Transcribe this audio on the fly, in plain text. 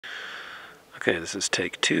Okay, this is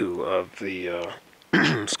take 2 of the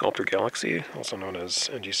SculptorGxy, also known as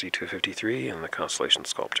NGC253, and the constellation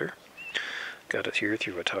Sculptor. Got it here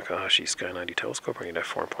through a Takahashi Sky 90 telescope, running at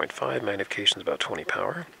f4.5. Magnification is about 20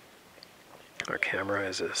 power. Our camera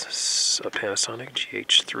is a Panasonic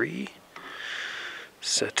GH3,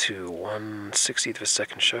 set to 1/60th of a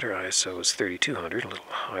second shutter. ISO is 3200, a little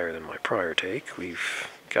higher than my prior take. We've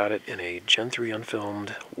got it in a Gen 3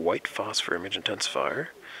 unfilmed white phosphor image intensifier.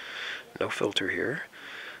 No filter here.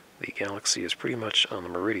 The galaxy is pretty much on the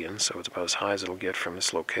meridian, so it's about as high as it'll get from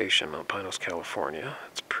this location, Mount Pinos, California.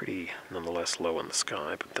 It's pretty, nonetheless, low in the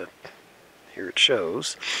sky, but here it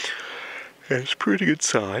shows. And it's pretty good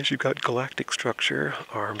size. You've got galactic structure,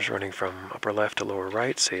 arms running from upper left to lower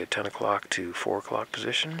right, say at 10 o'clock to 4 o'clock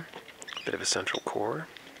position. A bit of a central core.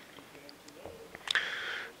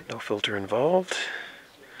 No filter involved.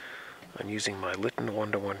 I'm using my Litton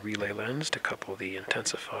 1:1 relay lens to couple the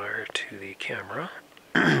intensifier to the camera,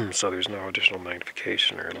 so there's no additional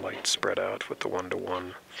magnification or light spread out with the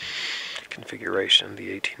 1:1 configuration.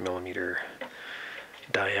 The 18mm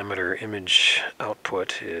diameter image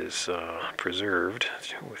output is preserved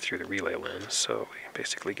through the relay lens, so we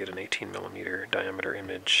basically get an 18mm diameter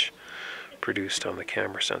image produced on the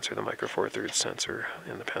camera sensor, the micro four thirds sensor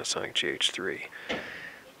in the Panasonic GH3.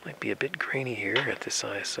 Might be a bit grainy here at this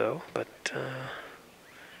ISO, but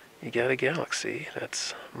you got a galaxy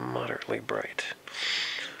that's moderately bright.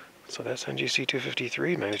 So that's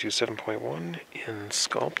NGC253, magnitude 7.1 in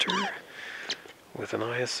Sculptor, with an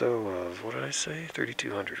ISO of, what did I say,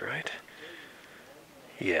 3200, right?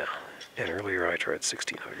 Yeah, and earlier I tried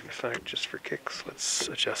 1600. In fact, just for kicks, let's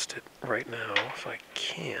adjust it right now if I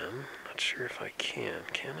can. Not sure if I can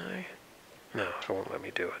I? No, it won't let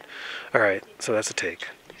me do it. Alright, so that's a take.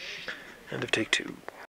 End of take 2.